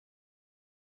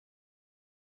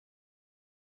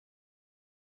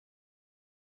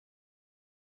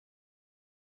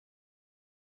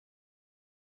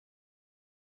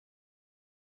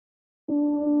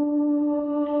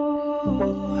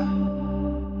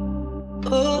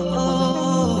Got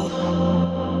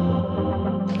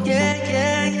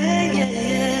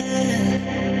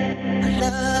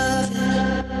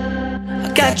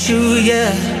you,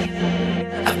 yeah.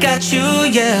 I got you,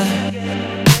 yeah.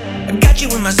 I got you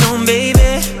in my zone, baby.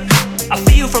 I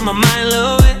feel you from a mile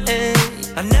away.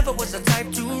 I never was the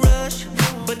type to rush,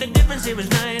 but the difference here is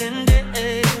night and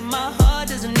day. My heart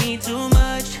doesn't need too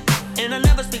much, and I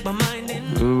never speak my mind in.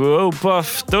 Whoa,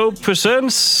 Buff. Dope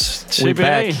Presents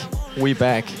TBA. We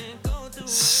back.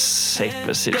 Sæt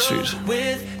med sindssygt.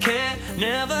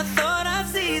 Never thought I'd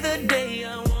see the day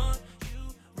I want.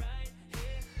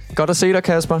 Godt at se dig,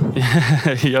 Casper.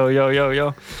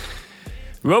 Jo.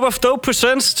 Rob of Dope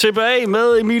Presents TBA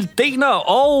med Emil Degner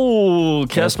og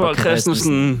Casper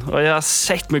Christensen. Og jeg har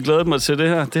sagt med glædet mig til det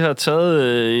her. Det har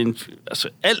taget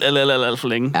alt for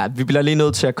længe. Ja, vi bliver lige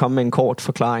nødt til at komme med en kort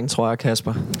forklaring, tror jeg,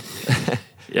 Casper.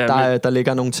 Ja, der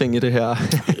ligger nogle ting i det her.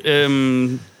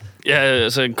 Ja,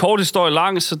 altså en kort historie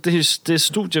lang, så det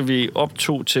studie, vi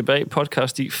optog TBA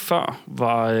Podcast i før,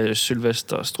 var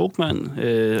Sylvester Strupman,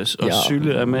 og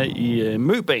Sylle er med i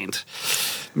Mø-band.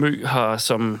 Mø har,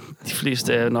 som de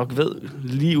fleste af jer nok ved,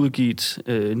 lige udgivet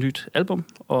nyt album.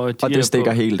 Og det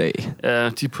stikker helt af. Ja,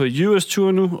 de er på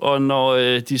US-tur nu, og når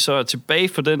de så er tilbage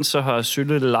for den, så har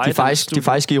Sylle lejet... De er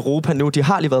faktisk i Europa nu. De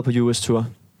har lige været på US-tur.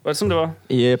 Var det sådan, det var?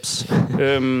 Jeps. Vi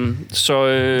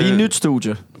er i nyt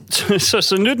studie.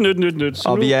 så nyt. Så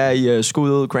og vi er i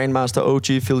skuddet Grandmaster OG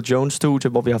Phil Jones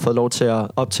studie, hvor vi har fået lov til at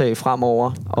optage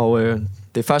fremover. Og det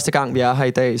er første gang, vi er her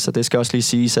i dag, så det skal også lige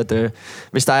siges, at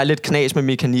hvis der er lidt knas med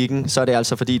mekanikken, så er det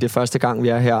altså fordi, det er første gang, vi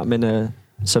er her. Men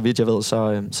så vidt jeg ved,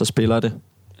 så spiller det.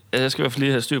 Ja, jeg skal i hvert fald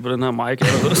lige have styr på den her mic.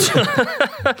 Jeg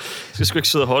skal sgu ikke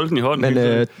sidde og holde den i hånden.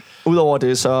 Men udover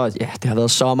det, så ja, det har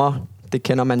været sommer. Det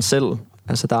kender man selv.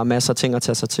 Altså, der er masser af ting at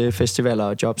tage sig til. Festivaler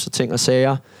og jobs og ting og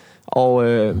sager. Og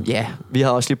vi har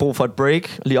også lige brug for et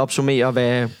break. Lige opsummere,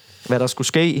 hvad der skulle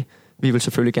ske. Vi vil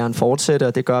selvfølgelig gerne fortsætte,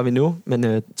 og det gør vi nu.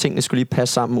 Men tingene skulle lige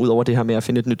passe sammen, ud over det her med at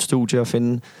finde et nyt studie og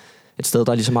finde et sted,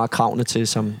 der er lige så meget kravene til,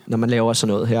 som når man laver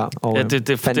sådan noget her. Og ja, det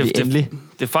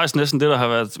er faktisk næsten det, der har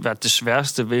været det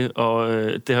sværeste ved. Og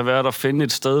det har været at finde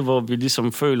et sted, hvor vi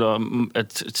ligesom føler,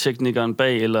 at teknikeren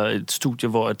bag, eller et studie,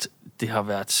 hvor at det har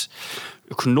været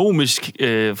økonomisk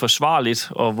forsvarligt,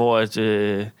 og hvor at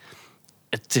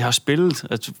det har spillet,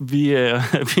 at vi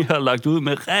har lagt ud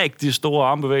med rigtig store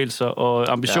armbevægelser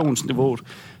og ambitionsniveauet. Ja.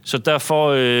 Så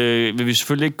derfor vil vi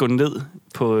selvfølgelig ikke gå ned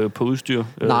på udstyr,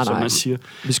 som man siger.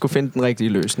 Vi skulle finde den rigtige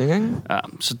løsning, ikke? Ja,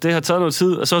 så det har taget noget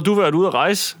tid. Og så har du været ude at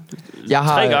rejse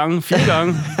 3 gange, 4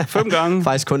 gange, 5 gange.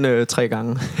 Faktisk kun 3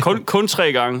 gange. Kun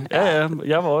 3 gange. Ja.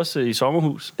 Jeg var også i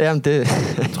sommerhus. Jamen det...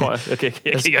 tror jeg. Jeg kan ikke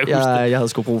huske det. Jeg havde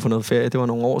sgu brug for noget ferie. Det var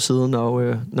nogle år siden,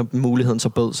 og når muligheden så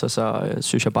bød sig, så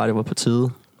synes jeg bare, det var på tide.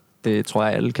 Det tror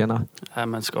jeg, alle kender. Ja,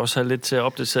 man skal også have lidt til at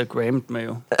opdatere Grammet med,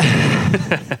 jo.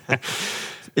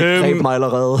 Ikke greb mig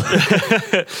allerede.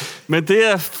 Men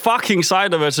det er fucking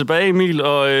sejt at være tilbage, Emil.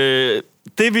 Og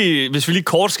hvis vi lige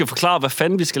kort skal forklare, hvad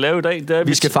fanden vi skal lave i dag, det er...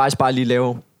 Vi skal faktisk bare lige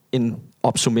lave en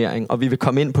opsummering, og vi vil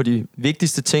komme ind på de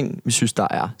vigtigste ting, vi synes, der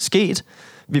er sket.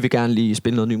 Vi vil gerne lige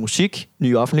spille noget ny musik,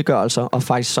 nye offentliggørelser, og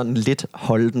faktisk sådan lidt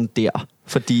holde den der.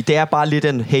 Fordi det er bare lidt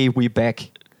en hey, we back.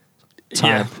 Type.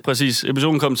 Ja, præcis.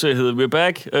 Episoden kom til at hedde We're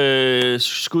Back.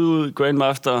 Skud ud,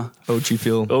 Grandmaster. OG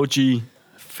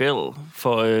Phil.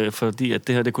 Fordi at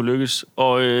det her, det kunne lykkes.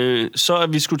 Og så er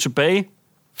vi sgu tilbage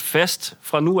fast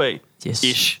fra nu af. Yes.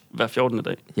 Ish. Hver 14.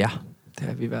 dag. Ja, det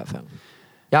er vi i hvert fald.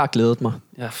 Jeg har glædet mig.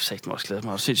 Jeg har sagt mig også glædet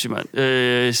mig. Sindssygt,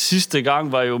 mand. Sidste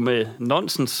gang var jo med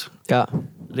Nonsens. Ja.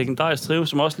 Legendarisk trio,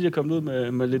 som også lige er kommet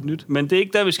ud med lidt nyt. Men det er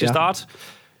ikke der, vi skal starte.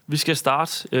 Vi skal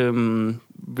starte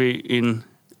ved en...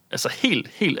 Altså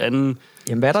helt anden...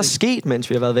 Jamen, hvad er der sket, mens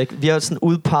vi har været væk? Vi har sådan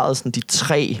udpeget sådan de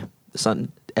 3 sådan,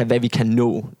 af, hvad vi kan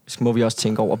nå. Så må vi også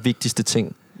tænke over vigtigste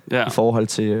ting i forhold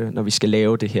til, når vi skal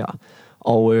lave det her.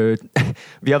 Og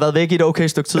vi har været væk i et okay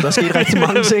stykke tid. Der er sket rigtig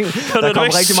mange ting. Der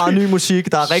kommer rigtig meget ny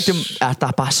musik. Der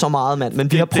er bare så meget, mand.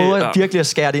 Men vi har prøvet virkelig at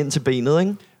skære det ind til benet,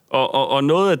 ikke? Og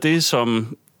noget af det,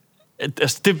 som...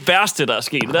 Altså, det værste, der er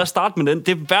sket... Lad os starte med den.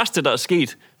 Det værste, der er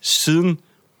sket siden...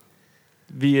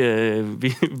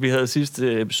 Vi havde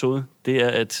sidste episode, det er,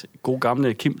 at god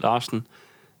gamle Kim Larsen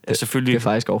er selvfølgelig... Det er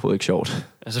faktisk overhovedet ikke sjovt.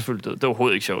 Er selvfølgelig død. Det er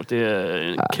overhovedet ikke sjovt. Det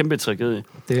er en kæmpe tragedie.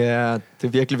 Det er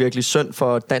virkelig, virkelig synd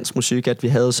for dansk musik, at vi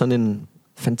havde sådan en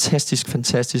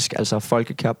fantastisk, altså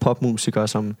folkekær popmusiker,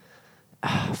 som...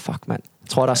 fuck, mand. Jeg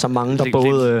tror, der er så mange, der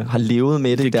både har levet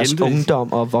med det i deres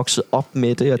ungdom og vokset op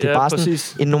med det. Og det er bare sådan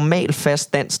en normal,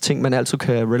 fast dansk ting, man altid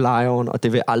kan rely on, og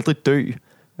det vil aldrig dø.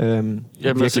 Jeg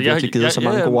har virkelig givet så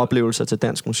mange gode oplevelser til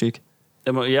dansk musik.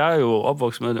 Jamen, jeg er jo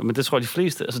opvokset med det, men det tror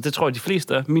jeg de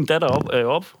fleste er. Min datter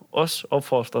er også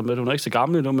opfostret med det. Hun er ikke så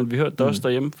gammel endnu, men vi hørte det også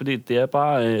derhjemme, fordi det er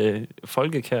bare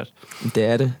folkekært. Det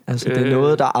er det. Altså, det er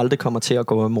noget, der aldrig kommer til at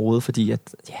gå af mode, fordi at,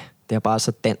 det er bare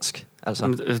så dansk. Altså,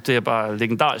 det er bare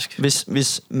legendarisk.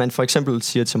 Hvis man for eksempel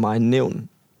siger til mig,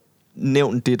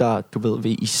 nævn det, der, du ved,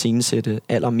 vil iscenesætte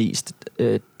allermest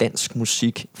dansk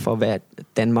musik for, hvad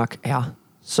Danmark er,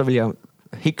 så vil jeg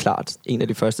helt klart en af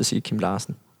de første sige Kim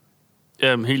Larsen.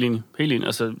 Jamen, helt enig.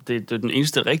 Altså, det er den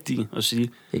eneste rigtige at sige.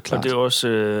 Helt klart. Og det er også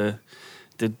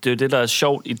det, der er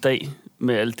sjovt i dag,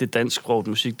 med alt det dansksproget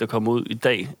musik, der kommer ud i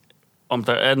dag. Om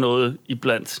der er noget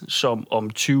iblandt, som om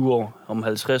 20 år, om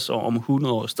 50 år, om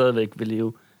 100 år stadigvæk vil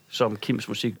leve, som Kims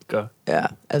musik gør. Ja,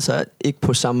 altså ikke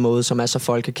på samme måde, som er så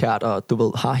folkekært, og du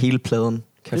ved, har hele pladen.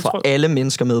 Kan få alle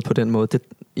mennesker med på den måde.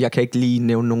 Jeg kan ikke lige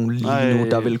nævne nogen nu,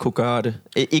 der vil kunne gøre det.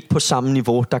 Ikke på samme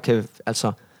niveau, der kan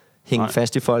altså hænge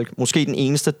fast i folk. Måske den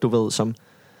eneste, du ved, som...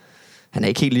 Han er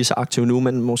ikke helt lige så aktiv nu,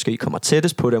 men måske kommer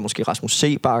tættest på det. Måske Rasmus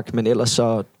Sebak, men ellers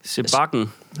så...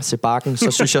 Sebakken,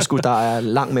 så synes jeg sgu, der er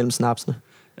langt mellem snapsene.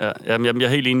 Ja, jamen, jeg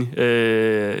er helt enig.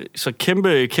 Så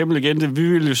kæmpe legende. Vi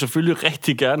ville jo selvfølgelig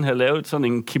rigtig gerne have lavet sådan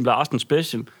en Kim Larsen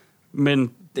special,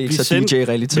 men... Det er ikke så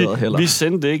DJ-relateret heller. Vi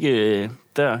sendte ikke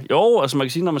der. Jo, altså man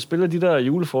kan sige, når man spiller de der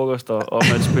julefrokoster, og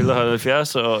man spiller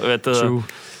 70 og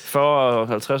 40 og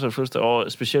 50 og 1. år,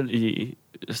 specielt i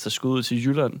der skulle ud til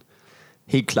Jylland.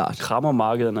 Helt klart.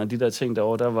 Krammermarkederne og de der ting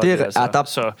derovre, der var det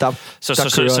altså...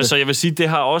 Så jeg vil sige, det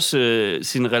har også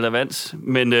sin relevans,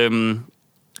 men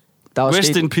der er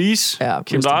rest in peace,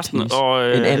 Kim Larsen.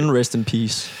 Og, en anden rest in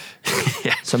peace.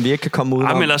 Som vi ikke kan komme ud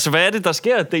af. Men altså, hvad er det, der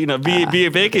sker, Degner? Vi er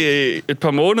væk et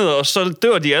par måneder, og så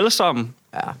dør de alle sammen.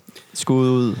 Ja, skud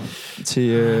ud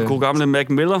til... God gamle Mac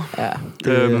Miller. Ja,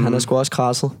 han er sgu også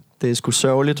krasset. Det er sgu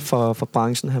sørgeligt for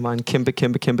branchen. Han var en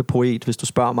kæmpe poet, hvis du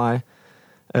spørger mig.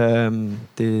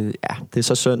 Det er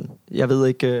så synd. Jeg ved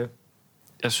ikke...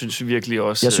 Jeg synes virkelig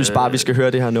også... Jeg synes bare, vi skal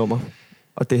høre det her nummer.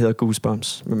 Og det hedder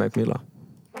Goosebumps med Mac Miller.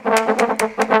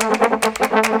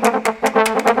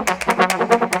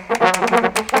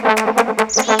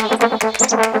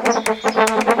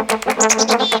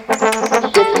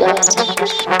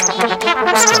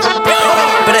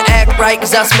 Better act right,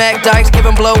 cause I smack dice, give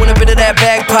him blow and a bit of that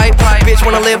bagpipe. Bitch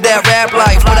wanna live that rap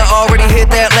life, but I already hit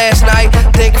that last night.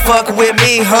 Think you fucking with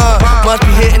me, huh? Must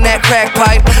be hitting that crack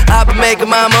pipe. I've been making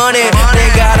my money,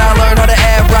 thank God I learned how to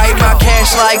act right. My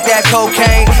cash like that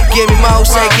cocaine, give me more,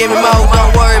 say give me more.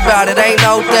 Don't worry about it, ain't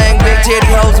no thing. Big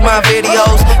titty hoes in my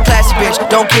videos, classy bitch,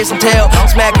 don't kiss and tell.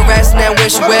 Smack her ass and then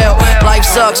wish her well. Life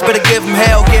sucks, better give them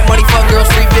hell. Get money, fuck girls,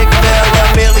 free big bell.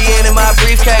 $1 million in my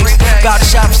briefcase, about to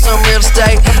shop for some real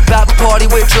estate. About to party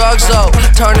with drugs, though.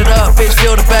 Turn it up, bitch,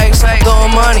 feel the bass.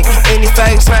 Throwing money in your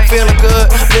face, feeling good,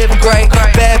 living great.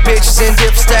 Bad bitches in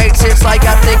different states. It's like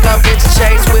I think I'm Vincent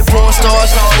Chase with porn stars,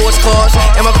 sports cars,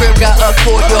 and my crib got a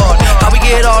courtyard. How we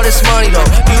get all this money, though?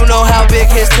 You know how big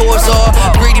his tours are.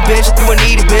 Greedy bitch, you a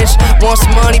needy bitch. Want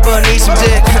some money, but need some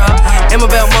dick. Emil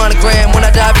Degner monogram. When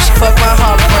I die, bitch, you fuck my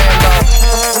hologram, though.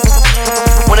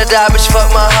 When I die, bitch, you fuck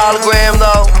my hologram,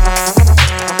 though.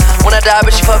 When I die,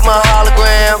 bitch, you fuck my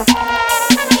hologram.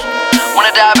 When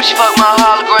I die, bitch, you fuck my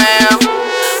hologram.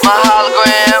 My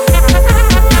hologram.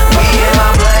 Me and my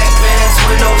black bands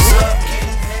with no sub.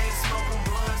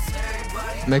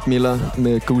 Mac Miller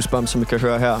med Goosebumps, som vi kan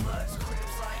høre her.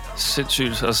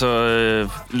 Sindssygt. Altså,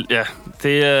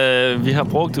 vi har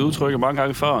brugt det udtryk mange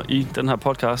gange før i den her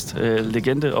podcast.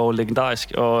 Legende og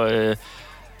legendarisk. Og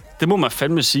det må man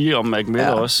fandme sige om Mac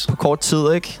Miller også. På kort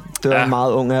tid, ikke? Det var en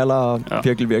meget ung alder, og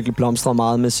virkelig blomstret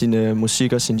meget med sin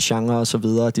musik og sin genre og så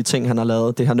videre. De ting, han har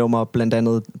lavet, det her nummer blandt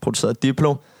andet produceret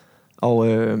Diplo. Og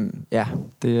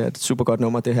det er et super godt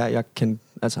nummer, det her. Jeg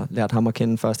lærte ham at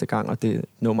kende første gang, og det er et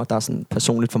nummer, der er sådan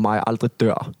personligt for mig aldrig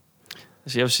dør.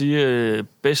 Altså, jeg vil sige,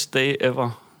 best day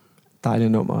ever.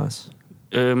 Dejligt nummer også.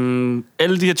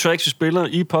 Alle de her tracks, vi spiller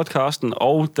i podcasten,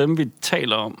 og dem, vi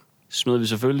taler om, smider vi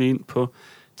selvfølgelig ind på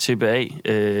TBA-mappen,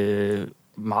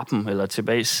 eller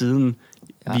TBA-siden,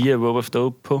 via Rope of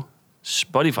Dope på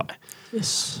Spotify.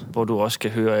 Yes. Hvor du også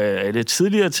kan høre alle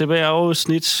tidligere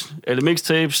TBA-afsnit, alle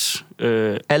mixtapes.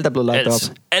 Alt er blevet lagt op.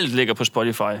 Alt ligger på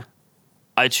Spotify,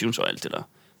 iTunes og alt det der.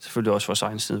 Selvfølgelig også vores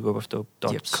egen side,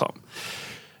 ropeofdope.com.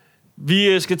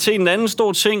 Vi skal til en anden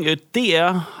stor ting.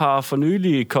 DR har for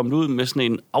nylig kommet ud med sådan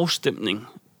en afstemning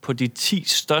på de 10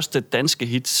 største danske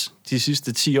hits de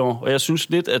sidste 10 år. Og jeg synes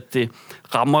lidt, at det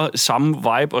rammer samme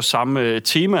vibe og samme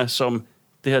tema som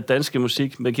det her danske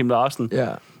musik med Kim Larsen. Ja.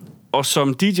 Og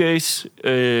som DJ's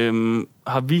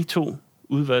har vi to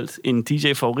udvalgt en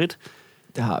DJ-favorit.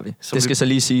 Det har vi. Det skal så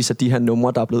lige siges, at de her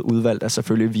numre, der er blevet udvalgt, er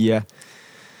selvfølgelig via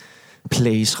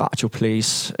plays,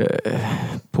 radioplays,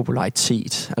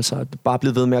 popularitet. Altså bare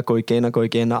blevet ved med at gå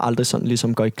igen, og aldrig sådan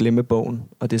ligesom går i glemmebogen.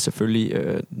 Og det er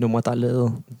selvfølgelig numre, der er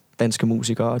lavet danske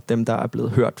musikere, og dem, der er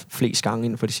blevet hørt flest gange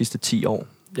inden for de sidste 10 år.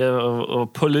 Ja, og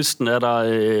på listen er der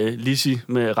Lizzy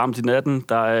med Ramt i natten,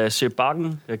 der er Sjæb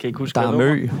Bakken, jeg kan ikke huske, der er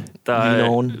Mø, der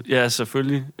er, ja,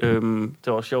 selvfølgelig. Det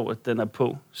er også sjovt, at den er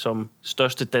på som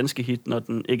største danske hit, når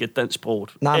den ikke er dansksproget.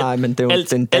 Nej, men det er jo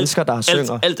den dansker, der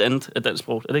synger. Alt andet er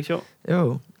dansksproget. Er det ikke sjovt?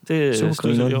 Jo. Det er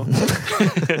super.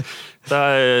 Der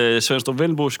er Svendstrup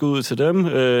Vellenbo skud til dem.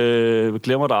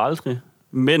 Glemmer der aldrig.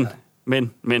 Men.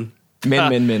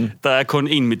 Der er kun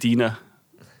én Medina.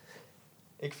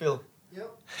 Ikke Phil.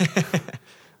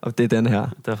 Og det er den her.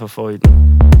 Derfor får I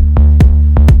den.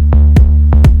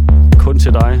 Kun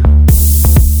til dig.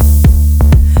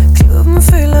 Klubben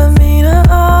fylder mine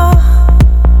år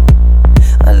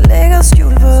og lægger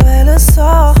skjul på alle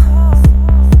sår.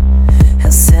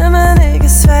 Jeg ser man ikke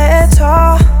svage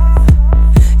tår.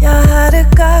 Jeg har det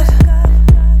godt.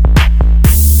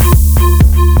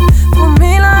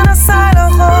 Promillerne sejler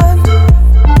rundt.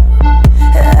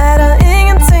 Her er der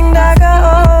ingenting, der gør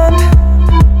ondt.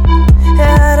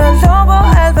 Her er der lov på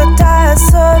alt, hvad der er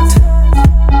sundt.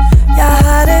 Jeg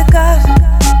har det godt.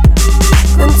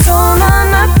 Men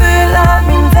tonerne fylder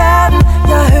min verden.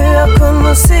 Jeg hører kun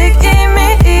musik i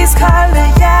mit iskolde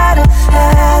hjerte. Her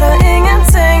er der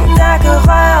ingenting, der kan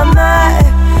røre mig.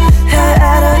 Her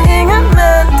er der ingen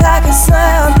mænd, der kan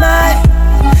snøre mig.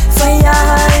 For jeg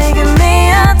har ikke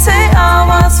mere til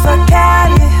overs for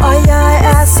kærlig. Og jeg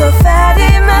er så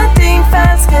færdig med din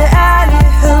falske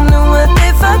ærlighed. Nu er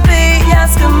det forbi, jeg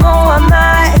skal more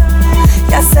mig.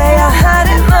 Jeg sagde, jeg har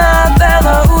det meget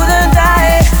bedre uden dig.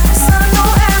 Så nu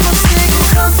er musikken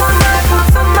kun for mig, kun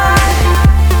for mig.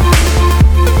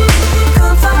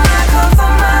 Kun for mig, kun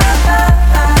for mig.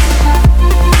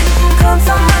 Kun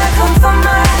for mig, kun for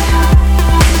mig.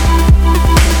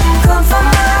 Kun for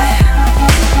mig.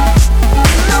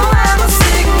 Nu er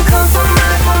musikken kun for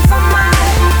mig, kun for mig.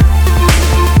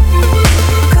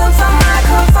 Kun for mig,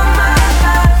 kun for mig.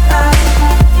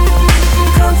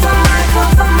 Kun for mig, kun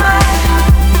for mig.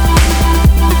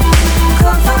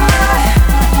 Kun for mig.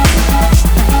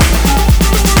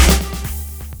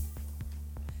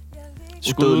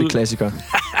 Udødelig klassiker.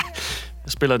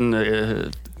 Jeg spiller den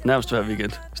nærmest hver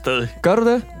weekend. Stadig. Gør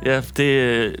du det?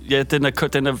 Ja, den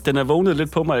er vågnet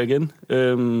lidt på mig igen.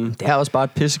 Det er også bare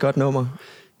et pissegodt nummer.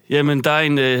 Jamen, der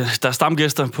er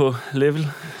stamgæster på level.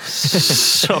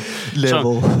 Så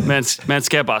man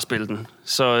skal bare spille den.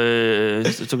 Så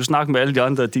du kan snakke med alle de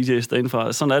andre DJ's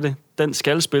derindefra. Sådan er det. Den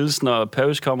skal spilles, når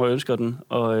Paris kommer og ønsker den.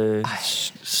 Og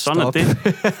sådan er det.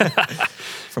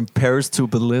 From Paris to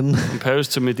Berlin. From Paris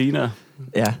to Medina.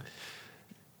 Ja.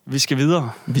 Vi skal videre.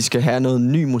 Vi skal have noget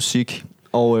ny musik.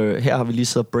 Og her har vi lige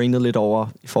siddet og brainet lidt over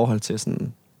i forhold til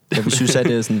sådan... Jeg synes, at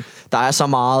det er sådan... Der er så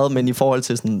meget, men i forhold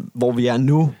til sådan, hvor vi er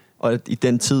nu, og i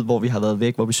den tid, hvor vi har været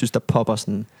væk, hvor vi synes, der popper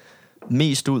sådan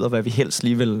mest ud, og hvad vi helst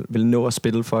lige vil nå at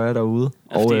spille for jer derude.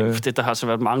 Ja, og der har så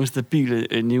været mange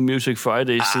stabile New Music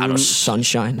Fridays siden.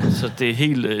 Sunshine. Så det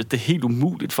er helt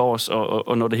umuligt for os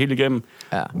at nå det hele igennem.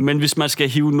 Ja. Men hvis man skal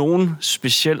hive nogen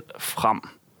specielt frem,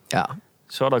 ja,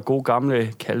 så er der god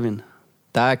gamle Calvin.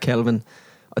 Der er Calvin.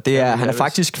 Og det er, han er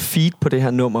faktisk feat på det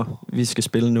her nummer, vi skal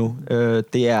spille nu.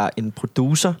 Det er en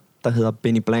producer, der hedder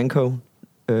Benny Blanco,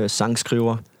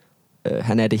 sangskriver.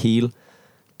 Han er det hele.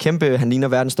 Han ligner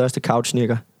verdens største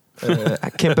couchnikker.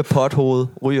 Kæmpe pothoved,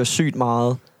 ryger sygt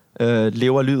meget,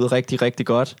 lever livet rigtig, rigtig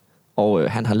godt.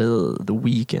 Og han har lavet The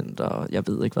Weeknd, og jeg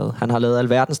ved ikke hvad. Han har lavet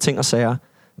alverdens ting og sager.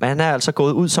 Men han er altså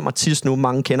gået ud som artist nu.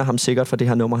 Mange kender ham sikkert for det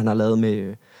her nummer, han har lavet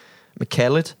med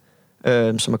Khaled.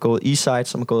 Som er gået Eastside,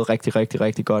 som er gået rigtig, rigtig,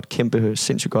 rigtig godt. Kæmpe,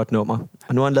 sindssygt godt nummer.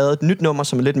 Og nu har han lavet et nyt nummer,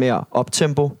 som er lidt mere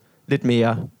optempo, lidt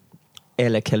mere a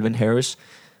la Calvin Harris,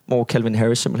 hvor Calvin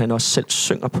Harris simpelthen også selv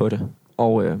synger på det.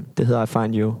 Og det hedder I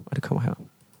Find You, og det kommer her.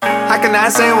 How can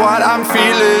I say what I'm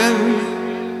feeling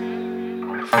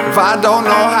if I don't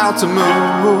know how to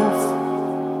move?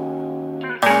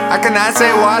 How can I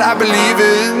say what I believe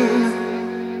in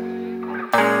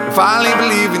if I only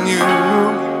believe in you?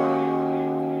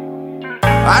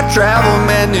 I travel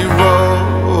many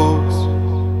roads,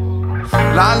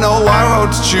 and I know what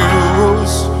road to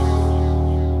choose.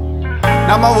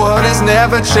 Now my world is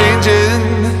never changing.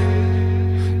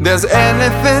 There's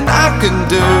anything I can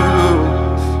do,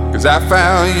 'cause I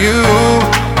found you.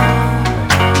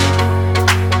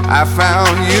 I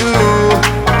found you.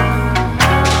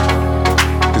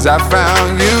 'Cause I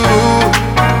found you.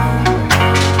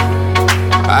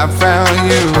 I found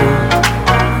you.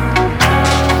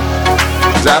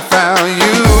 'Cause I found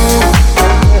you.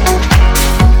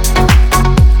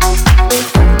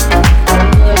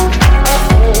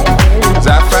 'Cause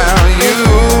I found you.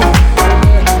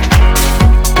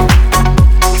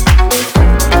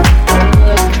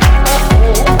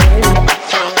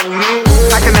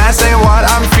 How can I say what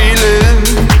I'm feeling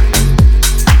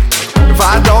if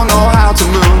I don't know how to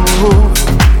move?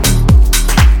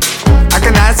 How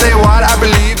can I say what I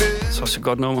believe in? Så også et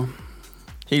godt nummer.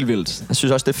 Helt vildt. Jeg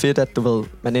synes også, det er fedt, at du ved,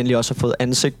 man endelig også har fået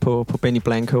ansigt på Benny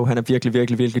Blanco. Han er virkelig,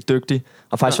 virkelig, virkelig dygtig.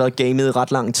 Og faktisk været gamet i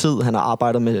ret lang tid. Han har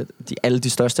arbejdet med alle de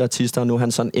største artister, og nu er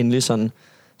han sådan endelig sådan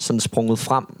sprunget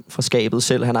frem fra skabet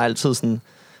selv. Han har altid sådan...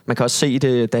 Man kan også se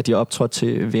det, da de optrådte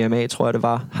til VMA, tror jeg det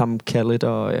var. Ham, Khaled,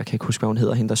 og jeg kan ikke huske, hvad hun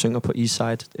hedder, hende der synger på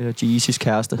Eastside, G-Eazy's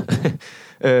kæreste.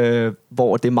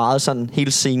 Hvor det er meget sådan,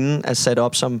 hele scenen er sat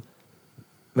op som,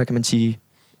 hvad kan man sige,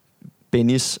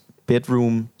 Bennys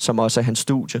bedroom, som også er hans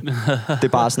studie. Det er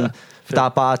bare sådan, det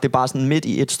er bare sådan midt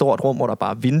i et stort rum, hvor der er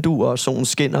bare vinduer, og solen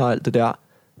skinner og alt det der.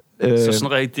 Så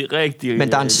sådan rigtig...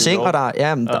 Men der er en seng, og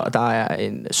der er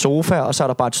en sofa, og så er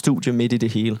der bare et studie midt i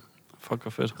det hele. Fuck,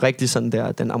 hvor fedt. Rigtig sådan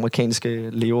der, den amerikanske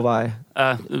levevej,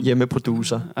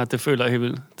 hjemmeproducer. Ja, det føler jeg helt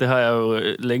vildt. Det har jeg jo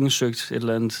længe søgt et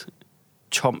eller andet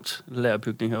tomt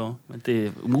lærerbygning herovre, men det er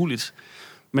umuligt.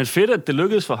 Men fedt, at det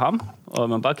lykkedes for ham, og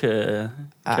man bare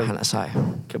han er sej.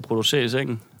 Kan producere i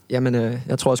sengen. Jamen,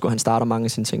 jeg tror sgu, han starter mange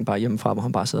af sine ting bare hjemmefra, hvor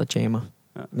han bare sidder og jammer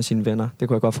med sine venner. Det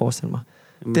kunne jeg godt forestille mig.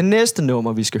 Jamen. Det næste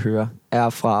nummer, vi skal høre, er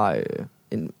fra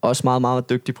en også meget, meget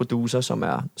dygtig producer, som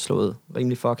er slået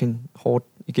rimelig fucking hårdt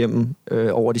igennem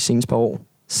over de seneste par år.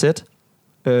 Set.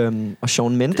 Og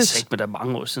Shawn Mendes. Det er ikke med der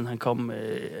mange år siden, han kom med...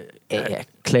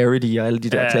 Clarity og alle de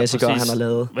der klassikere, præcis. han har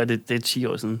lavet. Hvad er det er 10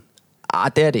 år siden?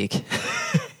 Det er det ikke.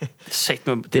 Det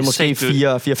er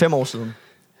måske 4-5 år siden.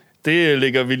 Det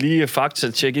lægger vi lige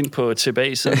fakta-check ind på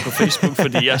tilbage på Facebook,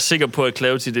 fordi jeg er sikker på, at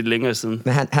Clarity det er længere siden.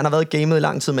 Men han har været gamet i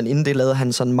lang tid, men inden det lavede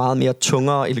han sådan meget mere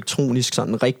tungere, elektronisk,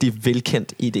 sådan rigtig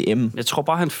velkendt EDM. Jeg tror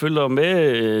bare, han følger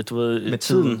med, du ved, med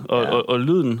tiden og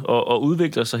lyden og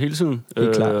udvikler sig hele tiden.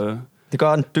 Helt klart. Det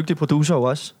gør en dygtig producer jo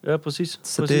også. Ja, præcis.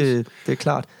 Så det er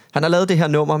klart. Han har lavet det her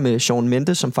nummer med Shawn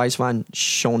Mendes, som faktisk var en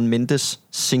Shawn Mendes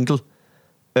single,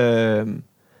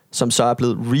 som så er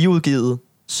blevet reudgivet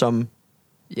som,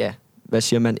 hvad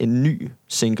siger man, en ny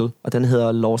single, og den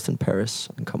hedder Lost in Paris,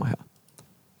 og den kommer her.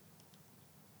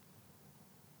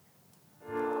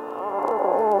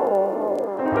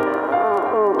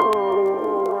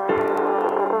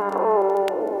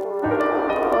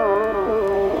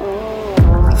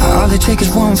 All it takes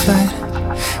is one flight.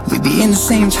 We be in the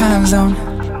same time zone.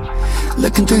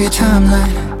 Looking through your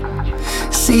timeline,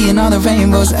 seeing all the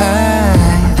rainbows.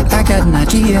 I got an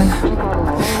idea,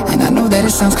 and I know that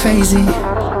it sounds crazy.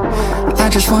 I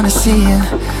just wanna see you.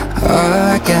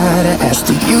 Oh, I gotta ask,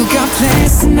 do you got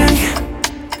plans tonight?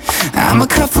 I'm a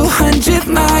couple 100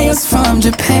 miles from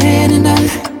Japan, and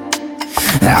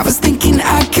I was thinking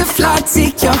I could fly to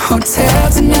your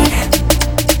hotel tonight.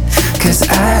 'Cause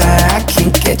I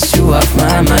can't get you off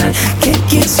my mind. Can't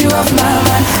get you off my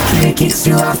mind. Can't get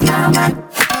you off my mind.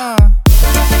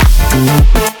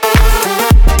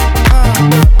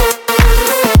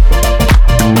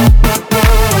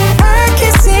 I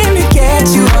can't seem to get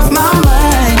you off my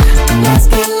mind. Let's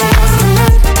get lost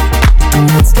tonight.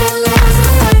 Let's get lost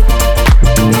tonight.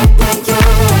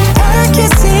 I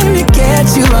can't seem to get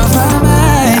you off my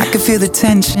mind. I can feel the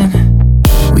tension.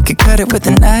 We could cut it with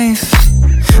a knife.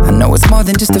 I know it's more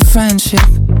than just a friendship.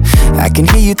 I can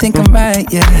hear you think I'm right,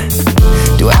 yeah.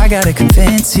 Do I gotta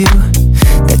convince you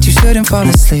that you shouldn't fall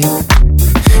asleep?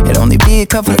 It'll only be a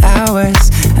couple hours,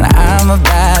 and I'm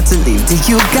about to leave. Do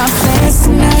you got plans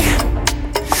tonight?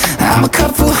 I'm a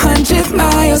couple 100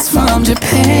 miles from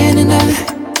Japan, and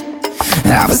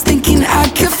I was thinking I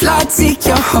could fly to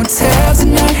your hotel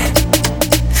tonight.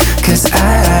 'Cause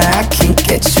I can't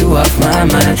get you off my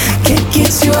mind. Can't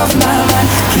get you off my mind.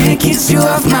 Can't get you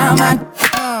off my mind.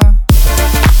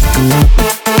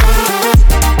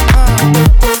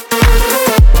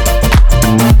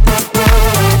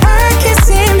 I can't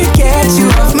seem to get you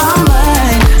off my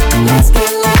mind. Let's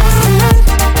get lost tonight.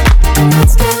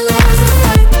 Let's get lost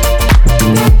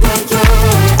tonight.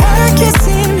 I can't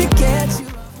seem to get you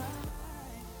off my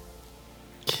mind.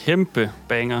 Kæmpe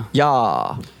banger. Ja,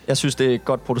 jeg synes, det er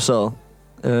godt produceret.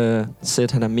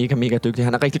 Seth, han er mega, mega dygtig.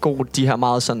 Han er rigtig god de her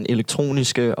meget sådan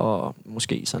elektroniske og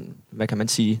måske sådan, hvad kan man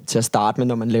sige, til at starte med,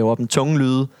 når man laver dem tunge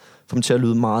lyde, får dem til at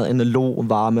lyde meget analog,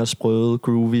 varme og sprøde,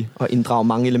 groovy, og inddrage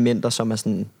mange elementer, som er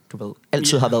sådan, du ved,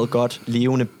 altid har været godt.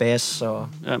 Levende bass og...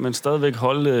 Ja, men stadigvæk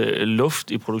holde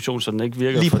luft i produktionen, så den ikke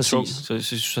virker lige for præcis. tung. Så jeg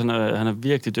synes, han er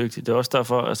virkelig dygtig. Det er også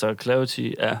derfor, altså Clarity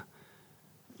er...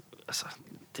 Altså,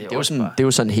 Det er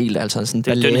jo sådan helt, altså sådan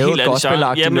ballade,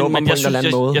 gospelagtigt nummer på en eller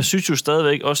anden måde. Jeg synes jo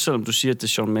stadigvæk, også selvom du siger, at det er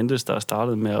Shawn Mendes, der har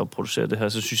startet med at producere det her,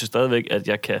 så synes jeg stadigvæk, at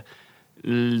jeg kan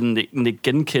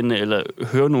genkende eller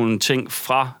høre nogle ting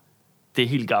fra det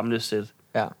helt gamle sæt.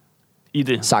 Ja. I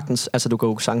det. Sagtens. Altså, du kan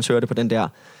jo sagtens høre det på den der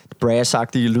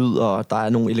brass-agtige lyd, og der er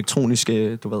nogle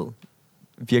elektroniske, du ved,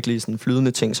 virkelig sådan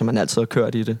flydende ting, som man altid har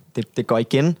kørt i det. Det går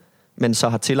igen, men så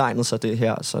har tilegnet sig det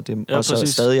her, så det også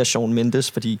stadig er Shawn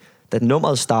Mendes, fordi da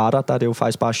nummeret starter, der er det jo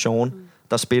faktisk bare Shawn,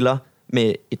 der spiller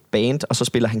med et band, og så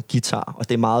spiller han guitar, og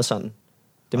det er meget sådan,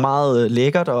 det er meget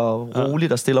lækkert og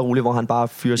roligt og stille og roligt, hvor han bare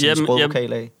fyrer sin sprøde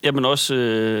vokal af. Jamen også,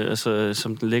 altså,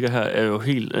 som den ligger her, er jo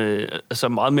helt, altså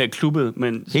meget mere klubbet,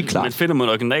 men finder man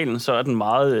originalen, så er den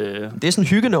meget... Det er sådan en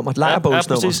hyggenummer, et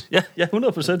lejrbogsnummer. Ja,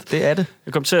 100%. Det er det.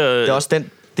 Jeg kom til at... Det er også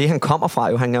det han kommer fra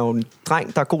jo. Han er jo en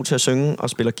dreng, der er god til at synge og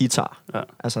spiller guitar. Ja.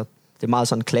 Altså, det er meget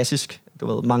sådan klassisk.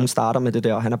 Du ved, mange starter med det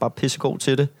der, og han er bare pissegod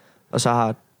til det. Og så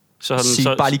har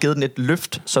bare lige givet den et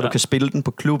løft, så du kan spille den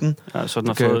på klubben. Ja, så den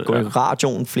du kan gå i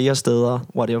radioen flere steder,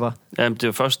 whatever. Ja, men det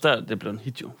var først der, det blev en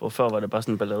hit jo. Før var det bare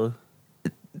sådan en ballade.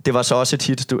 Det var så også et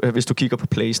hit, hvis du kigger på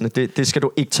playsene. Det skal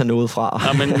du ikke tage noget fra.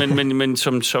 Ja, men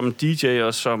som DJ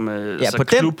og som på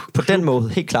klub... På den måde,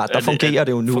 helt klart. Der fungerer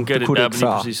det jo nu. Det kunne det ikke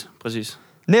før. Præcis.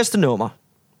 Næste nummer.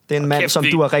 Det er en mand, som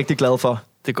du er rigtig glad for.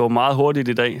 Det går meget hurtigt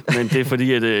i dag, men det er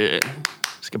fordi, at...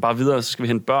 skal bare videre, så skal vi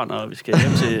hente børn, og vi skal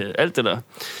hjem til alt det der.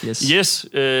 Yes,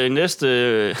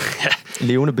 næste...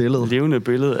 Levende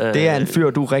billede. Af, det er en fyr,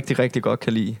 du rigtig, rigtig godt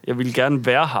kan lide. Jeg ville gerne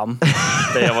være ham,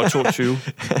 da jeg var 22.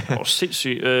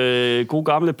 Sindssygt. God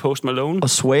gamle Post Malone. Og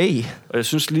Sway. Og jeg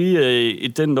synes lige, i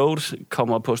den note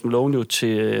kommer Post Malone jo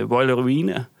til Royal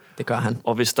Arena. Det gør han.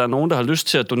 Og hvis der er nogen, der har lyst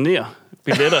til at donere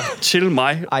billetter til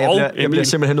mig jeg bliver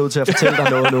simpelthen nødt til at fortælle dig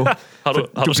noget nu.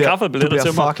 Har du skaffet billetter til mig?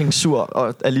 Du bliver fucking sur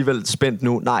og alligevel spændt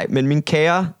nu. Nej, men min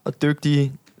kære og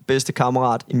dygtige bedste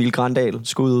kammerat Emil Grandal,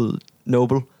 skud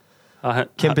Noble,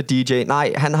 kæmpe DJ.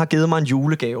 Nej, han har givet mig en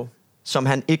julegave, som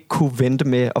han ikke kunne vente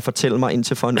med at fortælle mig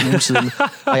indtil for en uge siden.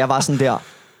 Og jeg var sådan der,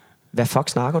 hvad fuck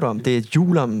snakker du om? Det er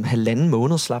jul om 1,5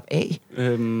 måned, slap af.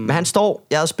 Men han står,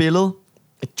 jeg havde spillet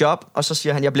et job, og så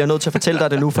siger han, jeg bliver nødt til at fortælle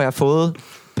dig det nu, for jeg har fået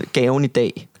gaven i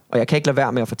dag. Og jeg kan ikke lade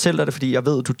være med at fortælle dig det, fordi jeg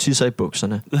ved, at du tisser i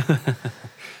bukserne.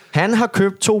 Han har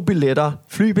købt 2 billetter,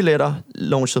 flybilletter,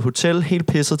 launchet hotel, helt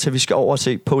pisset til vi skal over og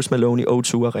se Post Malone i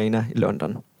O2 Arena i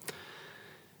London.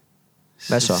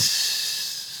 Hvad så?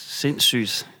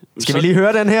 Sindssygt. Skal vi lige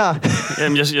høre den her?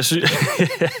 Jamen, jeg synes...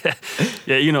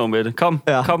 jeg er enig over med det. Kom.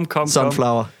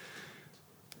 Sunflower.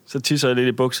 Så tisser jeg lidt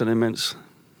i bukserne imens.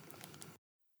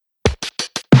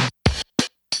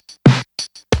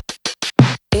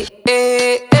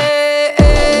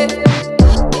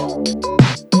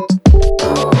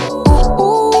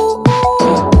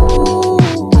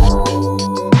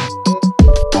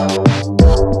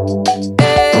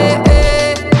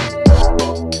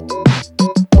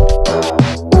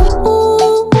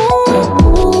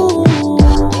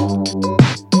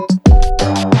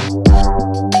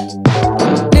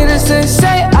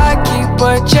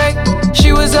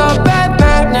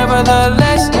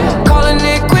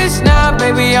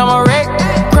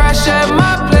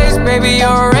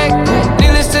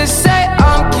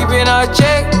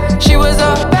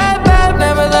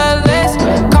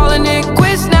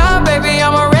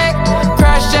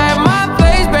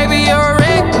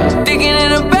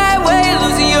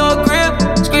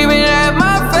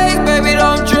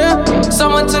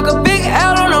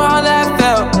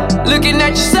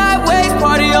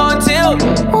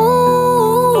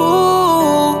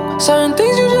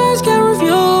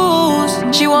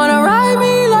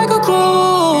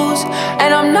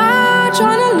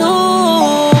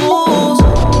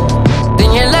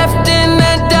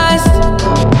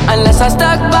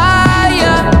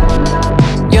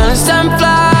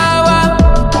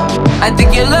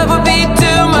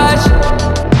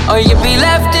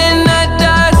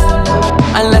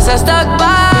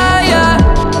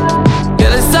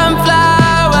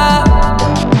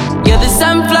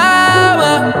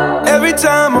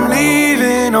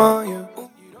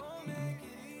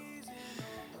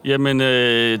 Jamen,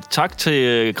 tak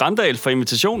til Grandal for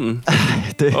invitationen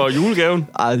og julegaven.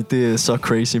 Ej, det er så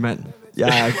crazy, mand.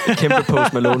 Jeg er kæmpe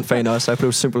Post Malone-fan også, så jeg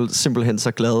blev simpelthen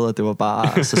så glad, og det var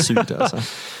bare så sygt, altså.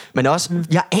 Men også,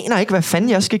 jeg aner ikke, hvad fanden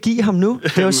jeg skal give ham nu.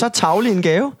 Det er jo så tavlig en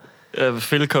gave.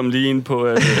 Phil kom lige ind på,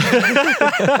 at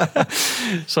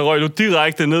så røg du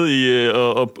direkte ned i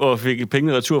og fik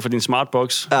penge retur for din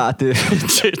smartbox. Ja, det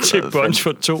til brunch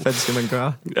for 2. Hvad skal man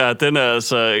gøre? Ja, den er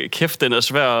altså kæft, den er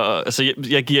svær. Altså,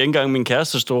 jeg giver ikke engang min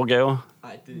kæreste store gaver.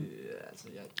 Nej, det altså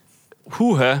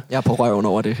Huha. Jeg er på røven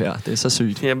over det her. Det er så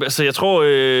sygt. Ja, altså, jeg tror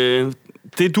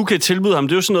det du kan tilbyde ham,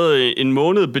 det er jo sådan noget en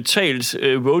måned betalt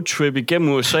roadtrip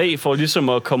igennem USA for ligesom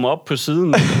at komme op på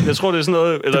siden. Jeg tror, det er sådan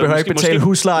noget... Eller du behøver ikke betale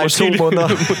husleje i 2 måneder.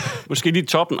 Måske lige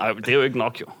toppen. Nej, det er jo ikke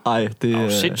nok jo. Ej, det er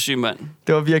sindssygt, mand.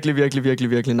 Det var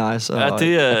virkelig nice. Og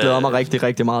jeg glæder mig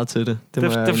rigtig meget til det.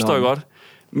 Det forstår jeg godt.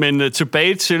 Men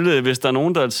tilbage til, hvis der er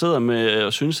nogen, der sidder med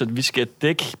og synes, at vi skal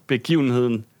dække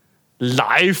begivenheden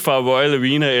live fra Royal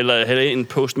Arena, eller have en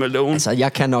Post Malone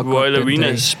jeg kan nok Royal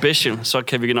Arena special, så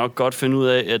kan vi nok godt finde ud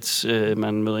af, at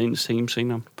man møder ind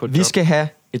senere på et Vi skal have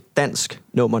et dansk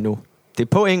nummer nu. Det er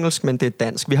på engelsk, men det er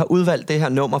dansk. Vi har udvalgt det her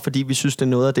nummer, fordi vi synes, det er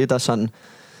noget af det, der sådan,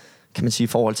 kan man sige, i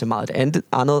forhold til meget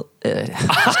andet.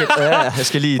 Jeg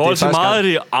skal lige... forhold til meget af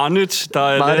det andet, der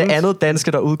er meget af det andet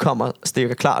danske, der udkommer,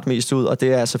 stikker klart mest ud, og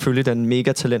det er selvfølgelig den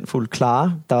mega talentfulde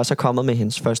Clara, der også er kommet med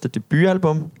hendes første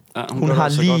debutalbum. Ja, hun har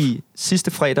lige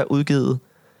sidste fredag udgivet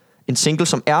en single,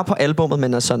 som er på albummet,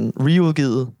 men er sådan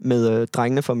reudgivet med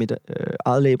drengene fra mit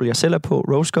eget label, jeg selv er på,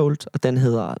 Rose Gold, og den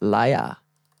hedder Liar.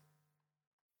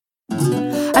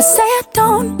 I say I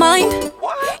don't mind,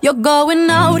 you're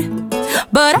going out,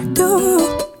 but I do.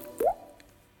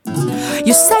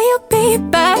 You say you'll be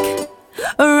back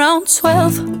around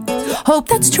 12, hope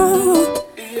that's true.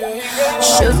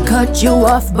 Should cut you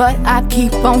off, but I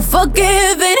keep on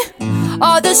forgiving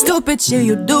all the stupid shit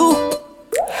you do.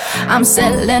 I'm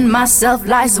selling myself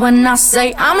lies when I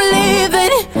say I'm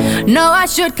leaving. No, I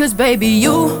should, cause baby,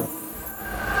 you're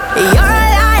a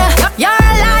liar, you're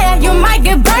a liar. You might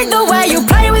get burned the way you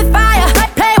play with fire,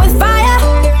 play with fire.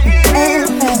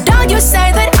 Don't you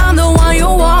say that I'm the one you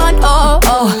want, oh,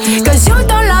 oh. Cause you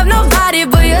don't love nobody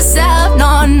but yourself,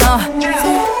 no, no.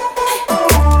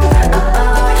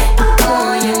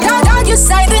 Don't you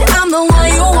say that I'm the one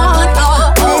you want,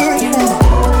 oh, oh.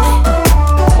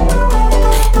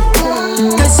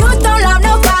 Cause you don't love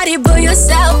nobody but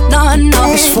yourself, no,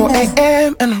 no. It's 4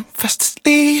 a.m. and I'm fast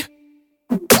asleep,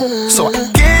 so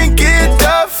I can't get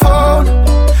the phone.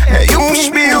 And you push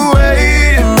me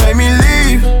away and made me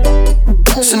leave.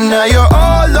 So now you're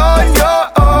all on your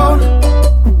own.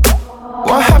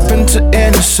 What happened to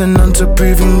innocent until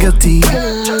proven guilty?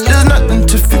 There's nothing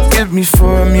to forgive me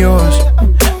for, I'm yours.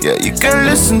 Yeah, you can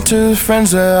listen to the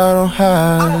friends that I don't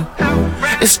have.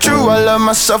 It's true, I love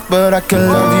myself, but I can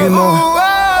love you more.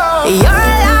 You're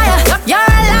a liar, you're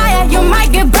a liar. You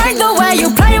might get burned the way you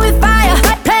play with fire,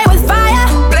 play with fire.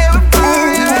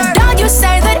 Don't you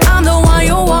say that I'm the one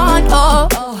you want, oh,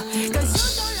 oh.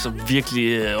 Så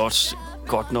virkelig også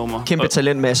godt nummer. Kæmpe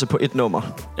talentmasse på et nummer.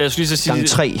 Jeg skulle lige så sige, gang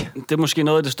 3. Det er måske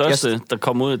noget af det største, der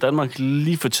kommer ud i Danmark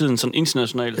lige for tiden, sådan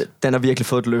internationalt. Den har virkelig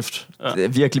fået et løft. Ja. Det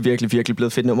er virkelig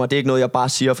blevet fedt nummer. Det er ikke noget, jeg bare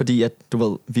siger, fordi at, du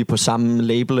ved, vi er på samme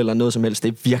label eller noget som helst. Det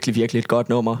er virkelig et godt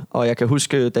nummer. Og jeg kan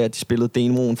huske, da de spillede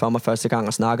demoen for mig første gang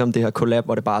og snakkede om det her collab,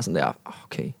 hvor det bare sådan der,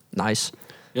 okay, nice.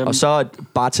 Jamen. Og så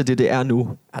bare til det er nu.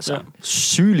 Altså,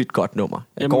 sygeligt godt nummer.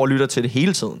 Jeg går og lytter til det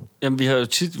hele tiden. Jamen,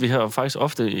 vi har jo faktisk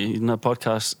ofte i den her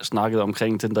podcast snakket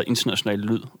omkring den der internationale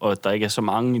lyd, og at der ikke er så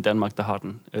mange i Danmark, der har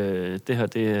den. Det her,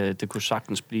 det kunne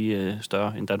sagtens blive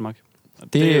større end Danmark.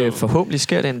 Det forhåbentlig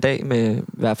sker det en dag, med, i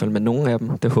hvert fald med nogle af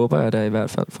dem. Det håber jeg da i hvert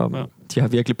fald for dem. Ja. De har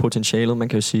virkelig potentialet. Man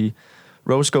kan jo sige,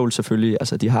 Rose Gold selvfølgelig,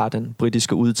 altså de har den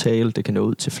britiske udtale, det kan nå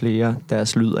ud til flere.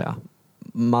 Deres lyd er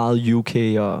meget UK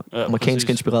og amerikansk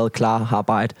inspireret, klar, har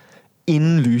bare et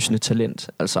indlysende talent.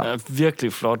 Altså, ja,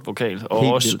 virkelig flot vokal,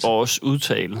 og også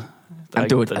udtale.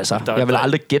 Jeg vil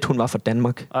aldrig gætte, hun var fra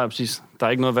Danmark. Nej, præcis. Der er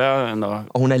ikke noget værre end at...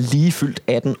 Og hun er lige fyldt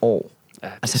 18 år. Ja,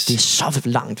 altså, det er så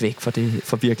langt væk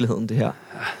fra virkeligheden, det her.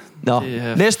 Nå,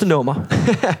 næste nummer.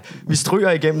 Vi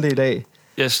stryger igennem det i dag.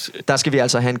 Yes. Der skal vi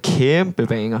altså have en kæmpe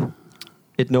banger.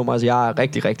 Et nummer, altså jeg er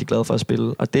rigtig glad for at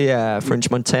spille. Og det er French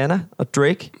Montana og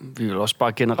Drake. Vi vil også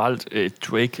bare generelt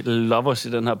Drake lovers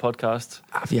i den her podcast.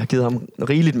 Vi har givet ham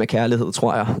rigeligt med kærlighed,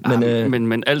 tror jeg.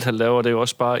 Men alt han laver, det er jo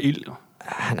også bare ild.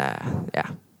 Han er... Ja.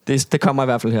 Det kommer i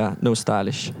hvert fald her. No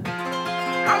Stylish.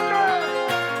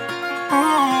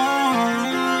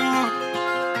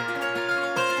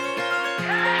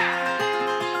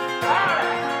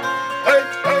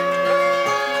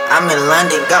 I'm in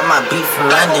London, got my beef from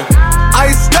London.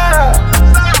 Ice style,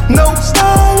 no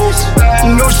stylish,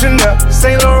 no Chanel,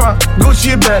 Saint Laurent,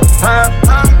 Gucci bag,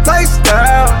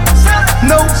 lifestyle,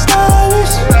 no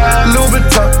stylish, Louis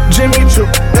Vuitton, Jimmy Choo,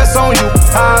 that's on you.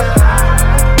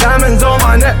 Diamonds on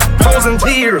my neck, frozen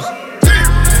tears,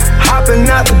 hopping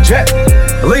out the jet,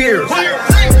 leers,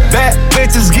 bad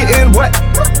bitches getting wet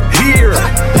here.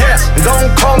 Yes,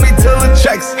 don't call me till the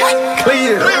checks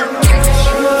clear.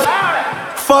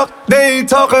 Fuck they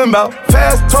talking about,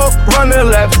 fast talk, running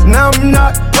laps. Now I'm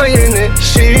not playing it,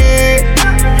 shit.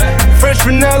 Fresh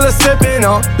vanilla sipping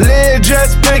on, lid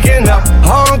just picking up.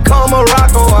 Hong Kong,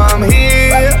 Morocco, I'm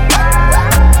here.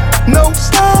 No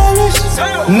stylish,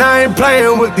 and I ain't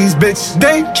playing with these bitches.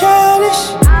 They childish,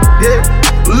 yeah.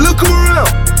 Look around,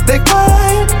 they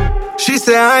quiet. She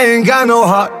said I ain't got no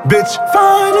heart, bitch.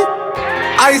 Find it.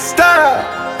 I style,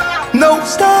 no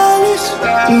stylish,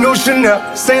 no Chanel,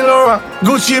 Saint Laurent,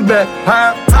 Gucci bag,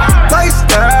 high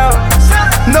lifestyle.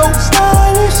 No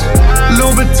stylish,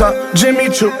 Louis Vuitton, Jimmy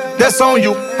Choo, that's on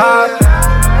you.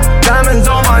 Diamonds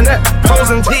on my neck,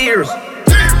 frozen tears.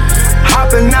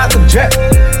 Hopping out the jet,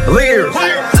 leers.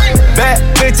 Bad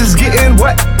bitches getting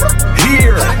wet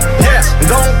here. Yes,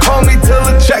 don't call me till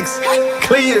the checks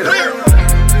clear.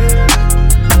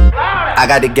 I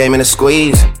got the game in a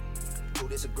squeeze.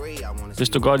 Hvis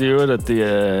du godt i øvrigt, at det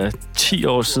er 10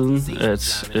 år siden,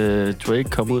 at Drake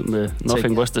kom ud med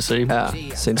Nothing Was The Same. Ja,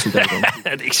 sindssygt album.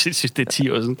 Ja, det er ikke sindssygt, det er 10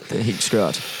 år siden. Det er helt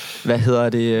skørt. Hvad hedder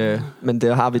det? Men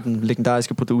der har vi den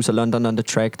legendariske producer London on the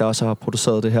Track, der også har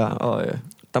produceret det her, og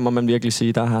der må man virkelig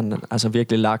sige, der har han altså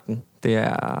virkelig lagt den. Det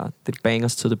er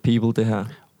bangers to the people, det her.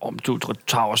 Du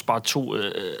tager også bare to af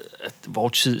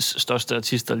vores tids største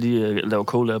artister lige laver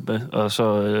collab med, og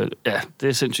så, ja, det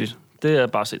er sindssygt. Det er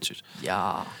bare sindssygt. Ja.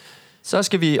 Så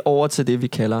skal vi over til det, vi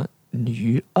kalder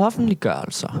nye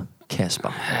offentliggørelser, Casper.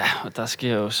 Ja, og der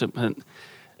sker jo simpelthen...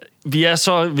 Vi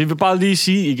vil bare lige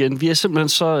sige igen, vi er simpelthen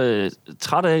så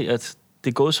trætte af, at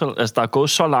der er gået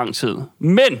så lang tid.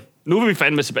 Men nu vil vi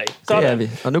fandme tilbage. Det er vi,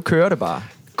 og nu kører det bare.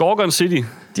 Gorgon City.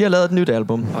 De har lavet et nyt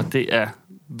album. Og det er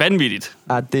vanvittigt.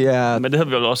 Ja, det er... Men det havde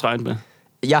vi jo også regnet med.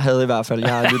 Jeg havde i hvert fald.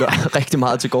 Jeg lytter rigtig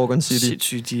meget til Gorgon City.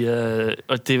 Sindssygt,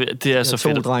 og det er så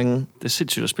fedt. Drenge. Det er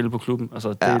sindssygt at spille på klubben.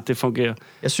 Altså, ja. Det fungerer.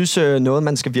 Jeg synes, noget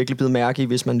man skal virkelig bide mærke i,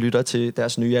 hvis man lytter til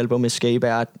deres nye album Escape,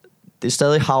 er, at det er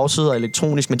stadig houset og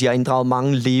elektronisk, men de har inddraget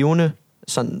mange levende,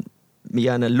 sådan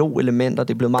mere analog elementer.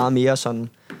 Det er blevet meget mere sådan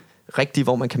rigtigt,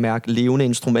 hvor man kan mærke levende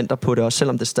instrumenter på det, også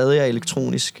selvom det stadig er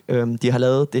elektronisk. De har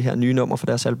lavet det her nye nummer for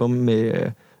deres album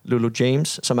med Lulu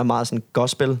James, som er meget sådan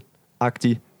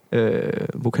gospel-agtig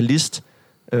vokalist.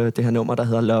 Det her nummer, der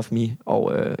hedder Love Me,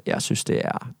 og jeg synes, det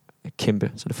er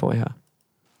kæmpe, så det får jeg her.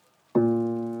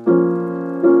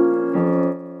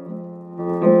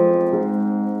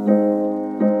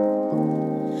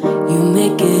 You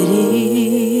make it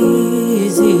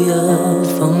easier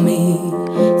for me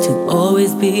to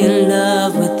always be in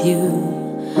love with you.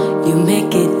 You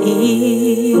make it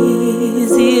easier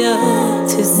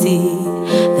to see.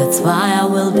 That's why I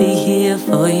will be here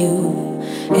for you.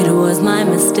 It was my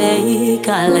mistake,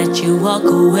 I let you walk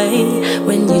away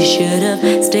when you should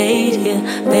have stayed here.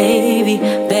 Baby,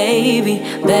 baby,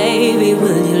 baby,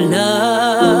 will you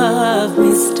love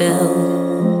me still?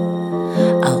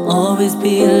 I'll always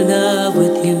be in love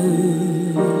with you.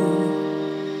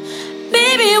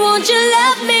 Baby, won't you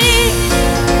love me?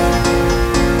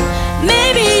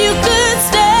 Maybe you could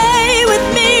stay with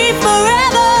me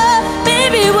forever.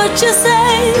 Baby, what you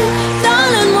say?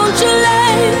 Darling, won't you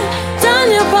lay down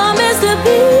your promise to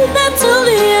be there till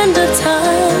the end of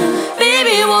time?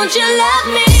 Baby, won't you love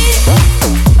me?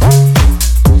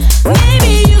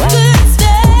 Maybe you could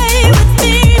stay with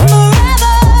me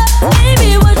forever. Baby,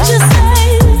 what you say?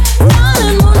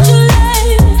 Darling, won't you lay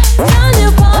down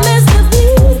your promise to be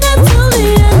there till the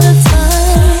end of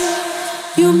time?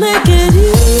 You make it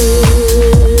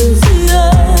easier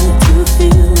to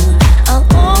feel I'll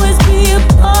always be a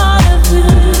part of you.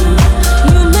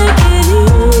 You make it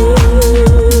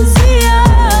easier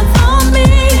for me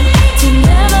to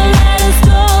never let us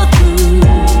go through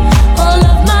all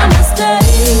of my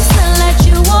mistakes and let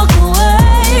you walk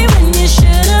away when you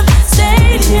should have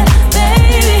stayed here.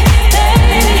 Baby,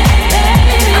 baby,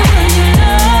 baby, will you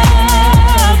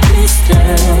love me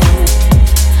still?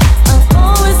 I'll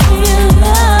always be in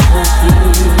love with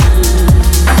you.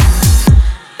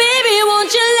 Baby,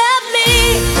 won't you love me?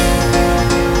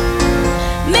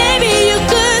 Maybe you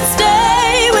could stay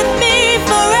with me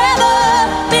forever.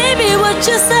 Baby, what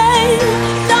you say?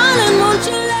 Darling, won't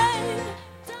you lay?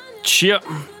 Cheer.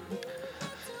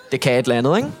 Det kan et eller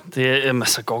andet, ikke? Det er,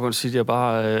 altså, Gorgon City er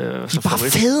bare... De er bare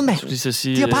fede, mand.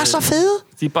 De er bare så fede.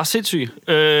 De er bare sindssyge.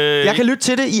 Jeg kan lytte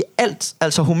til det i alt,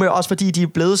 altså humør, også fordi de er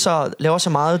blevet så, laver så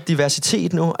meget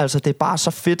diversitet nu. Altså, det er bare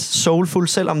så fedt, soulful,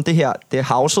 selvom det her, det er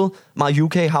houset, meget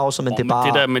UK-houset, men det er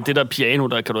bare... Men det der piano,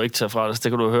 der kan du ikke tage fra dig.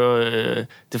 Det kan du høre... det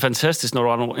er fantastisk,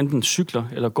 når du enten cykler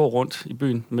eller går rundt i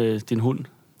byen med din hund.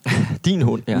 Din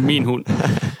hund, ja. Min hund.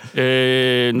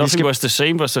 Nothing Was The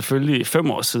Same var selvfølgelig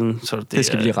 5 år siden. Så det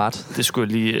skal blive ret. Det skulle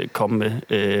jeg lige komme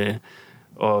med.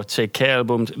 Og Take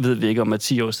Care-albummet ved vi ikke om er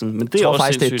 10 år siden. Men det jeg tror er også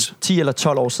faktisk, sindssygt. det er 10 eller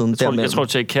 12 år siden. Jeg tror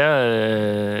Take Care...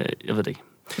 jeg ved det ikke.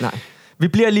 Nej. Vi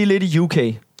bliver lige lidt i UK.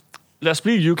 Lad os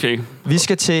blive i UK. Vi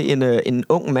skal til en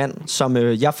ung mand, som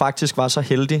jeg faktisk var så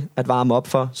heldig at varme op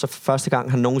for. Så første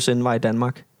gang han nogensinde var i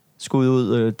Danmark. Skud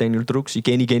ud Daniel Drux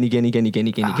igen.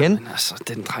 Men altså,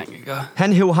 den dreng, ikke?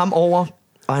 Han hævde ham over,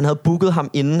 og han havde booket ham,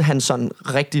 inden han sådan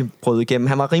rigtig brød igennem.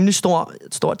 Han var rimelig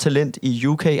stort talent i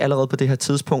UK allerede på det her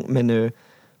tidspunkt, men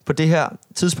på det her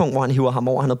tidspunkt, hvor han hiver ham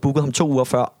over, han havde booket ham 2 uger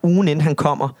før, ugen inden han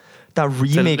kommer, der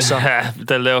remixer.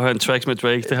 Der laver han tracks med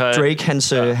Drake. Det har Drake,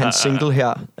 hans single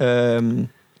her.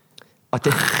 Og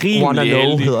det Wanna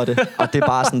Know hedder det. Og det er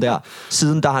bare sådan der.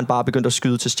 Siden der han bare begyndt at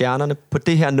skyde til stjernerne på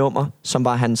det her nummer, som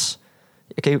var hans...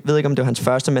 ved ikke, om det var hans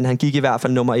første, men han gik i hvert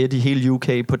fald nummer 1 i hele UK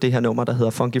på det her nummer, der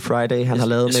hedder Funky Friday. Han har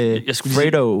lavet med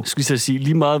Fredo. Jeg skulle sige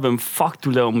lige meget, hvem fuck du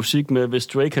laver musik med, hvis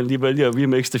Drake han lige vælger at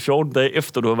remixe det 14 dage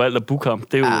efter, du har valgt at booke ham.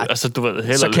 Det er jo, altså, du ved,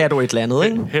 held så kan du et eller andet,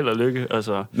 ikke? Held og lykke,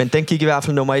 altså. Men den gik i hvert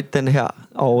fald nummer 1, den her,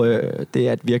 og det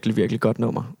er et virkelig, virkelig godt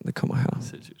nummer. Det kommer her.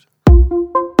 Sindssygt.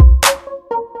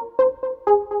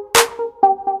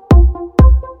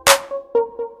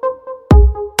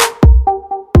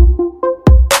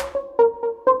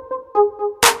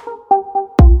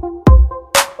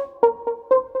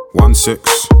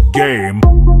 Game.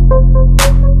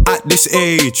 At this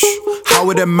age, how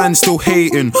are them man still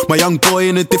hating? My young boy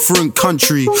in a different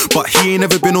country, but he ain't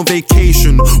ever been on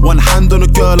vacation. One hand on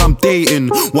a girl I'm dating,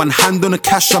 one hand on the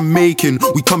cash I'm making.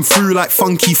 We come through like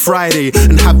Funky Friday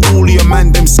and have all your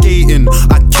man them skating.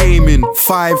 I came in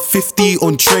 550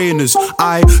 on trainers.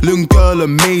 Island girl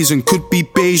amazing, could be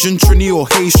Bayesian, Trini or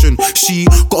Haitian. She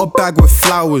got a bag with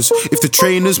flowers. If the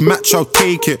trainers match, I'll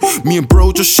take it. Me and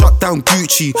bro just shut down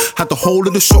Gucci, had the whole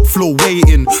of the shop floor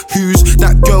waiting. Who's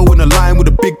that girl in a line with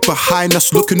a big behind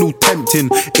us looking all tempting?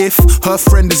 If her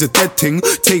friend is a dead thing,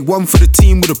 take one for the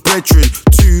team with a brethren.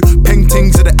 2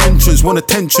 paintings at the entrance, want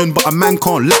attention, but a man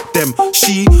can't let them.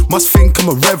 She must think I'm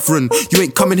a reverend. You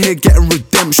ain't coming here getting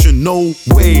redemption, no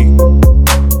way.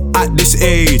 At this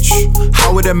age,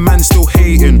 how are them man still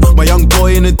hating? My young boy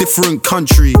in a different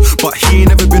country, but he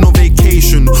ain't ever been on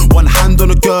vacation. One hand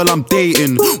on a girl I'm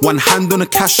dating, one hand on the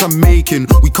cash I'm making.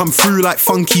 We come through like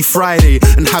Funky Friday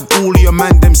and have all your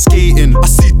man them skating. I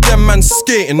see them man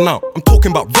skating now, I'm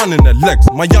talking about running their legs.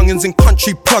 My youngins in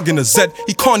country plugging a Z.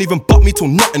 He can't even butt me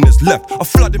till nothing is left. I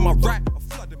flooded my right, I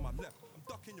flooded my left.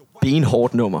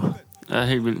 Benhårdt nummer. Ja,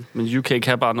 helt vildt. Men UK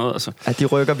kan bare noget, altså. Ja, de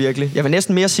rykker virkelig. Jeg vil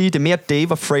næsten mere sige, det er mere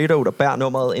Dave og Fredo, der bærer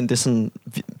nummeret, end det sådan...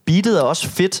 Beatet er også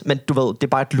fedt, men du ved, det er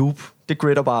bare et loop. Det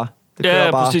gritter bare. Det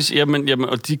ja, bare. Præcis. Jamen,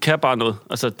 og de kan bare noget.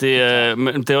 Altså, det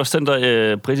er også den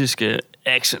der britiske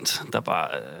accent, der bare...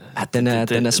 den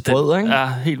er sprød, ikke? Ja,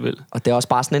 helt vildt. Og det er også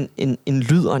bare sådan en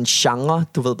lyd og en genre,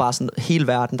 du ved, bare sådan hele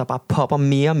verden, der bare popper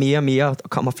mere, og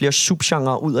kommer flere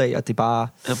subgenre ud af, og det er bare...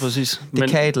 Ja, præcis. Det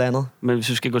kan et eller andet. Men hvis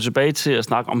vi skal gå tilbage til at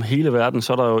snakke om hele verden,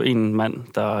 så er der jo en mand,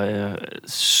 der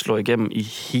slår igennem i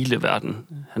hele verden.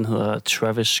 Han hedder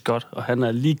Travis Scott, og han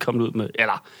er lige kommet ud med...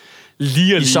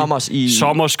 I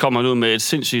sommers kommer han ud med et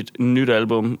sindssygt nyt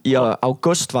album. I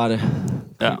august var det.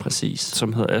 Ja, præcis.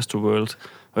 Som hedder Astroworld.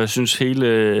 Og jeg synes hele...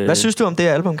 Hvad synes du om det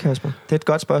album, Casper? Det er et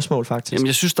godt spørgsmål, faktisk. Jamen,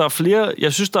 jeg synes, der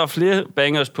er flere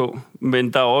bangers på,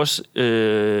 men der er også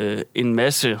en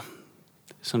masse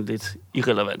sådan lidt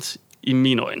irrelevant i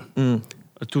mine øjne. Mm.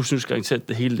 Og du synes garanteret, at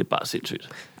det hele det er bare sindssygt.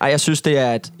 Ej, jeg synes, det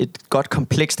er et godt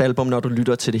komplekst album, når du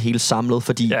lytter til det hele samlet,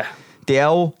 fordi det er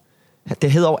jo...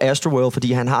 Det hedder jo Astroworld,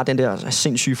 fordi han har den der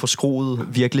sindssygt forskruede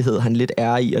virkelighed, han lidt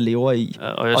er i og lever i. Ja,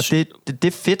 og det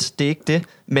er fedt, det er ikke det,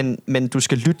 men du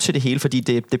skal lytte til det hele, fordi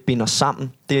det binder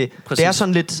sammen. Det er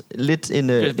sådan lidt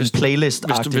en playlist.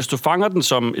 Hvis du fanger den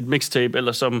som et mixtape,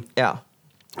 eller som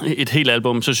et helt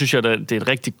album, så synes jeg, at det er et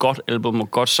rigtig godt album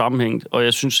og godt sammenhængt. Og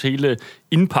jeg synes, hele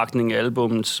indpakningen af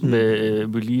albummet med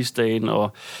release-dagen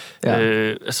og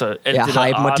altså alt det der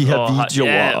hypen og de her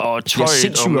videoer og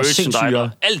tøjet og merchandise og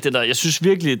alt det der. Jeg synes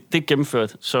virkelig, det er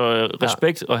gennemført. Så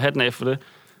respekt og hatten af for det.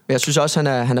 Men jeg synes også,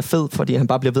 han er fed, fordi han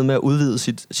bare bliver ved med at udvide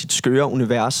sit skøre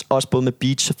univers, også både med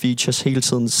beats og features hele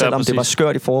tiden, selvom det var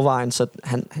skørt i forvejen. Så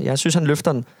jeg synes, han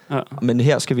løfter den. Ja. Men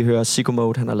her skal vi høre Sicko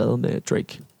Mode, han har lavet med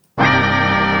Drake.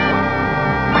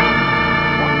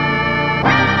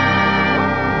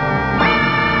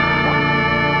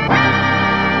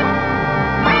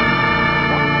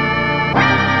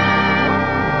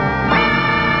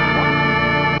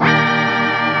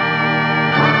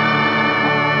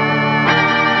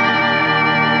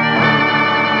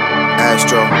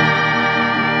 Astro.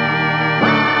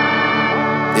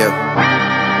 Yeah.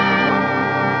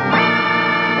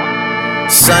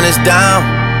 Sun is down,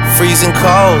 freezing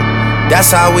cold.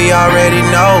 That's how we already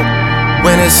know.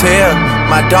 Winter's here.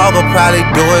 My dog will probably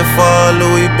do it for a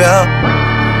Louis Bell.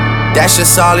 That's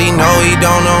just all he know. He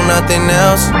don't know nothing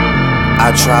else.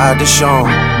 I tried to show 'em.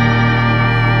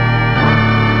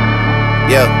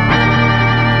 Yeah.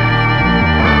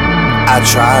 I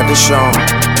tried to show 'em.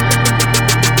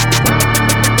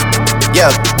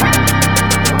 Yeah.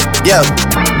 Yeah.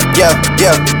 Yeah.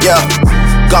 Yeah. Yeah.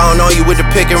 Gone on you with the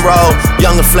pick and roll.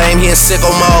 Younger flame, he in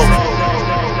sicko mode.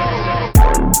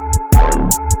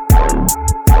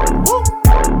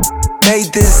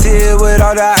 Made this here with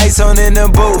all the ice on in the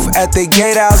booth. At the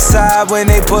gate outside, when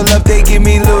they pull up, they give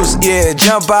me loose. Yeah,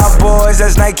 jump out, boys.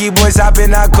 That's Nike boys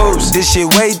hopping our coops. This shit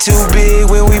way too big.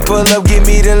 When we pull up, give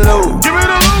me the loot. Give me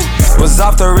the loot. Was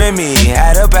off the Remy,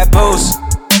 had up at Boost.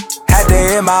 Had to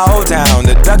hit my old town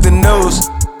to duck the news.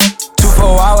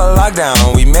 24-hour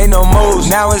lockdown, we made no moves.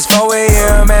 Now it's 4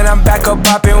 a.m. and I'm back up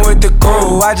popping with the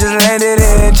crew. I just landed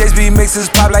in, Chase B mixes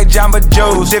pop like Jamba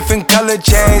Juice. Different color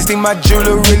chains, think my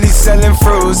jeweler really selling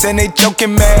fruits. And they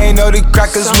joking, man, know the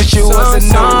crackers wish it was a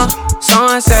news.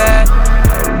 Sunset.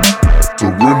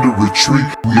 Surrender, retreat,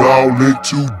 we all in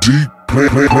too deep. Plan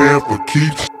for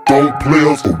keeps, don't play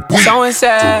us for weak.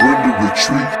 Surrender,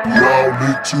 retreat, we all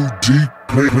in too deep.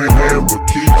 Plan for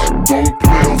keeps, don't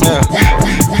play us for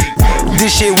weak.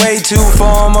 This shit way too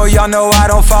formal, y'all know I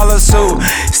don't follow suit.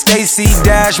 Stacy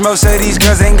Dash, most of these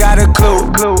girls ain't got a clue.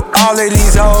 All of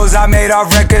these hoes I made off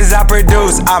records I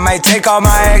produce. I might take all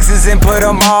my exes and put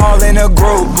them all in a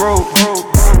group.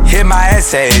 Hit my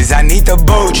essays, I need the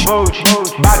booch.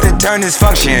 About to turn this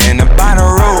function into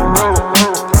binary.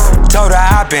 Told her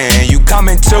hop in, you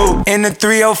coming too. In the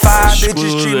 305,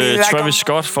 bitches treat me like Travis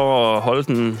Scott for at holde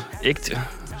den ægte.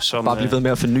 Som, bare blive ved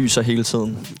med at forny sig hele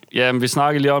tiden. Ja, men vi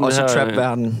snakkede lige om også det her. Også i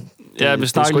trap-verden. Ja, vi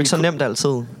det er sgu ikke så nemt altid.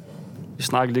 Vi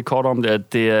snakkede lidt kort om det,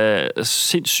 at det er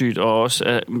sindssygt, og også,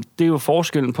 det er jo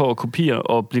forskellen på at kopiere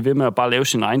og blive ved med at bare lave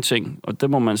sin egen ting. Og det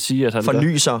må man sige, at han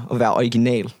forny sig og være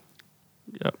original.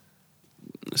 Ja,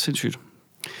 sindssygt.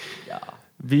 Ja.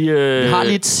 Vi har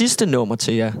lige et sidste nummer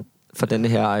til jer for denne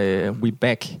her We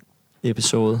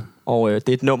Back-episode. Og det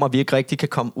er et nummer, vi ikke rigtig kan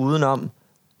komme udenom.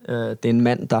 Det er en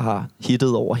mand, der har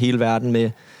hittet over hele verden med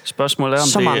spørgsmålet er, om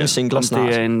så det mange singler om snart.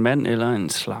 Det er en mand eller en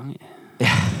slange. Ja,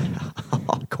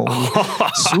 corny.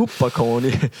 Super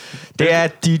corny. Det er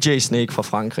DJ Snake fra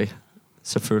Frankrig,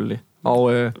 selvfølgelig.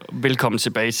 Og velkommen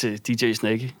tilbage til DJ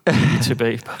Snake.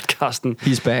 Tilbage i podcasten.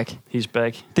 He's back. He's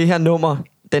back. Det her nummer,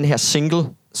 den her single,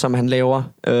 som han laver,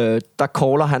 der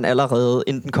caller han allerede,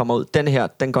 inden den kommer ud. Den her,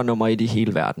 den går nummer 1 i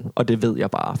hele verden. Og det ved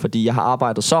jeg bare, fordi jeg har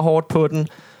arbejdet så hårdt på den.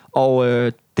 Og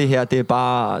det her, det er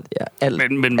bare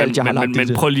alt, jeg har lagt i det.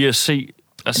 Men prøv lige at se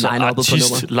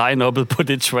line-uppet på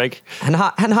det track.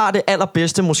 Han har det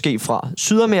allerbedste måske fra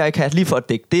Sydamerika, lige for at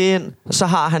dække det ind. Så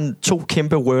har han 2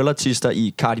 kæmpe world-artister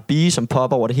i Cardi B, som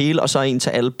popper over det hele, og så en til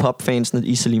alle popfansene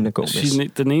i Selena Gomez.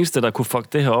 Den eneste, der kunne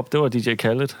fuck det her op, det var DJ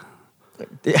Khaled.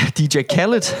 Det er DJ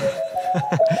Khaled.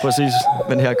 Præcis.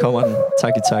 Men her kommer den.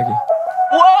 Taki.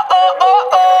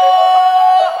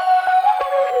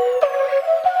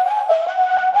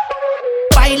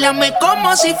 Báilame como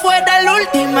si fuera la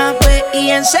última vez y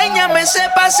enséñame ese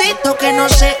pasito que no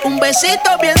sé, un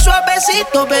besito bien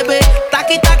suavecito, bebé.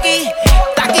 Taqui, taqui,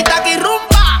 taqui, taqui,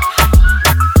 rumba.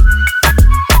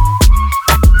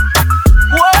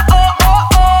 Whoa, oh, oh,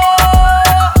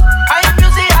 oh. High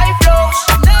music, high flows.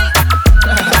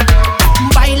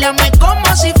 Báilame como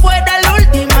si fuera la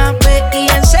última vez y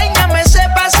enséñame ese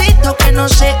pasito que no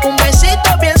sé, un besito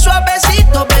bien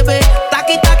suavecito, bebé.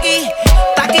 Taqui, taqui,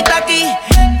 taqui, taqui.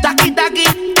 Taki,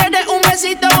 eres un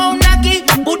besito o un naki.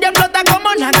 Booty explota como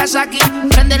Nagasaki.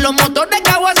 Prende los motores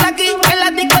Kawasaki. En la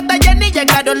disco está llena y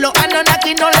llegaron los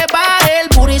Anunnaki. No le baje, el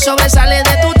booty sobresale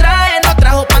de tu traje. No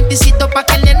trajo panticito pa'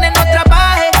 que el nene no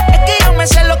trabaje. Es que yo me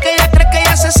sé lo que ella cree que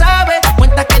ya se sabe.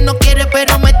 Cuenta que no quiere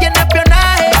pero me tiene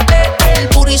espionaje. El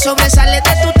booty sobresale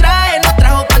de tu traje. No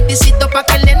trajo panticito pa'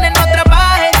 que el nene no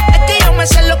trabaje. Es que yo me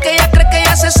sé lo que ella cree que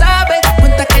ya se sabe.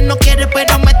 Cuenta que no quiere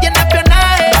pero me tiene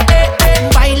espionaje.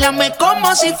 Báilame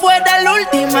como si fuera la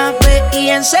última vez y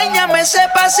enséñame ese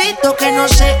pasito que no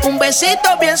sé, un besito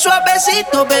bien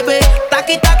suavecito, bebé.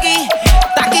 Taqui, taqui,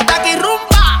 taqui, taqui,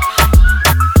 rumba.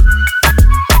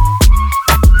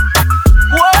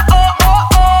 Whoa, oh,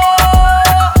 oh,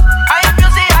 oh. High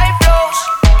music, high flows.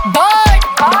 Boy,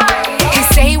 he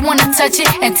say he wanna touch it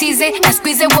and tease it and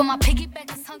squeeze it with my piggyback.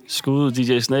 Skud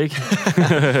DJ Snake.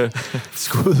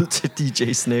 Skud til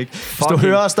DJ Snake. Hvis du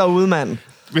hører os derude, mand.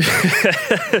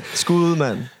 Skud,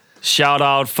 mand. Shout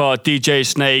out for DJ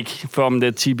Snake from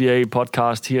the TBA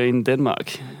Podcast here in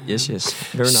Denmark. Yes.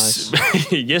 Very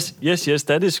nice. yes.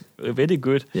 That is very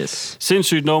good. Yes.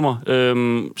 Sindssygt nummer,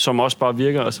 som også bare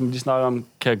virker, og som de snakker om,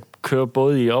 kan køre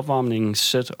både i opvarmningen,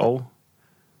 set og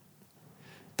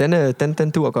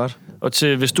Den duer godt. Og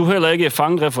hvis du heller ikke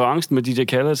fanger referencen med DJ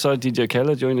Khaled, så er DJ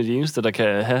Khaled jo en af de eneste, der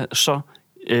kan have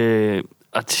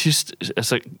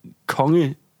så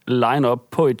konge line-up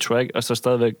på et track, og så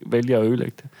stadigvæk vælge at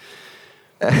ødelægge det.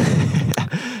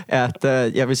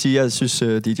 Jeg vil sige, at jeg synes,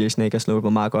 DJ Snake er slået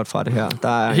mig meget godt fra det her.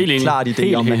 Der er en klart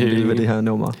idé om, hvad han vil ved det her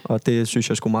nummer, og det synes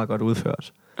jeg skulle meget godt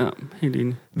udført. Ja, helt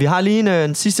enig. Vi har lige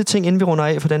en sidste ting, inden vi runder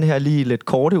af for den her lige lidt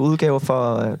korte udgave,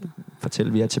 for at fortælle,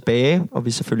 at vi er tilbage, og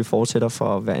vi selvfølgelig fortsætter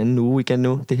for hver anden uge igen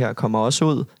nu. Det her kommer også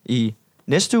ud i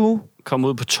næste uge. Kommer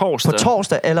ud på torsdag. På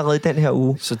torsdag allerede i den her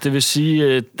uge. Så det vil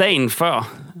sige dagen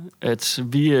før, at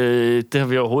vi, det har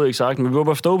vi overhovedet ikke sagt, men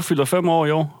Dope Presents fylder 5 år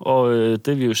i år, og det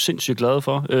er vi jo sindssygt glade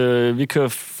for. Vi kører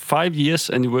 5 years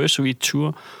anniversary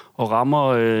tour, og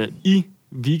rammer i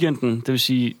weekenden, det vil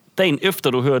sige dagen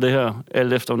efter du hører det her,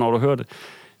 alt efter når du hører det,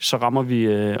 så rammer vi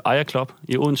Aya Club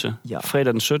i Odense,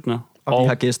 fredag den 17. Og vi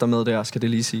har gæster med der, skal det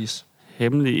lige siges.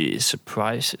 Hemmelige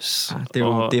surprises. Det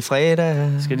er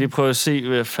fredag. Skal lige prøve at se,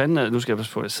 hvad fanden er. Nu skal jeg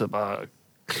passe på, jeg sidder bare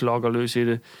klokker løs i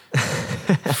det.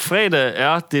 Fredag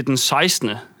er det den 16.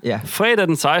 Ja. Fredag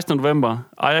den 16. november,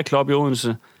 Aya Club i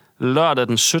Odense. Lørdag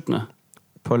den 17.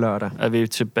 På lørdag er vi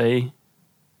tilbage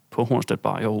på Hornstedt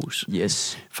Bar i Aarhus.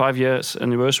 Yes. 5 years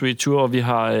anniversary tour, og vi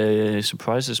har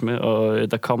surprises med,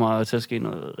 og der kommer til at ske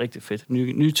noget rigtig fedt.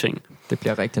 Nye ting. Det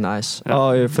bliver rigtig nice. Ja.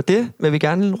 Og for det vil vi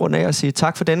gerne runde af og sige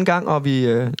tak for denne gang, og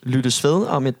vi lyttes ved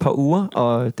om et par uger,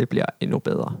 og det bliver endnu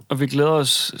bedre. Og vi glæder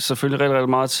os selvfølgelig rigtig, rigtig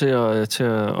meget til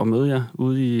at møde jer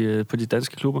ude på de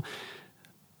danske klubber.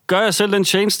 Gør jeg selv den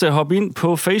tjeneste, hop ind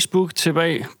på Facebook,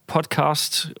 TBA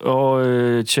Podcast, og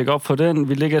tjek op på den.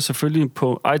 Vi ligger selvfølgelig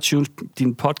på iTunes,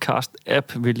 din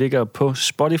podcast-app. Vi ligger på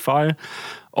Spotify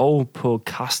og på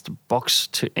Castbox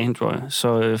til Android.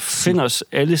 Så find os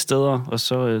alle steder, og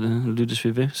så lyttes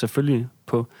vi ved. Selvfølgelig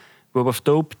på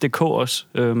webofdope.dk også.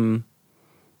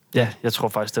 Ja, jeg tror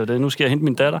faktisk, det var det. Nu skal jeg hente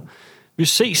min datter. Vi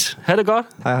ses. Ha' det godt.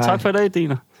 Hej. Tak for i dag,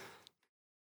 Dina.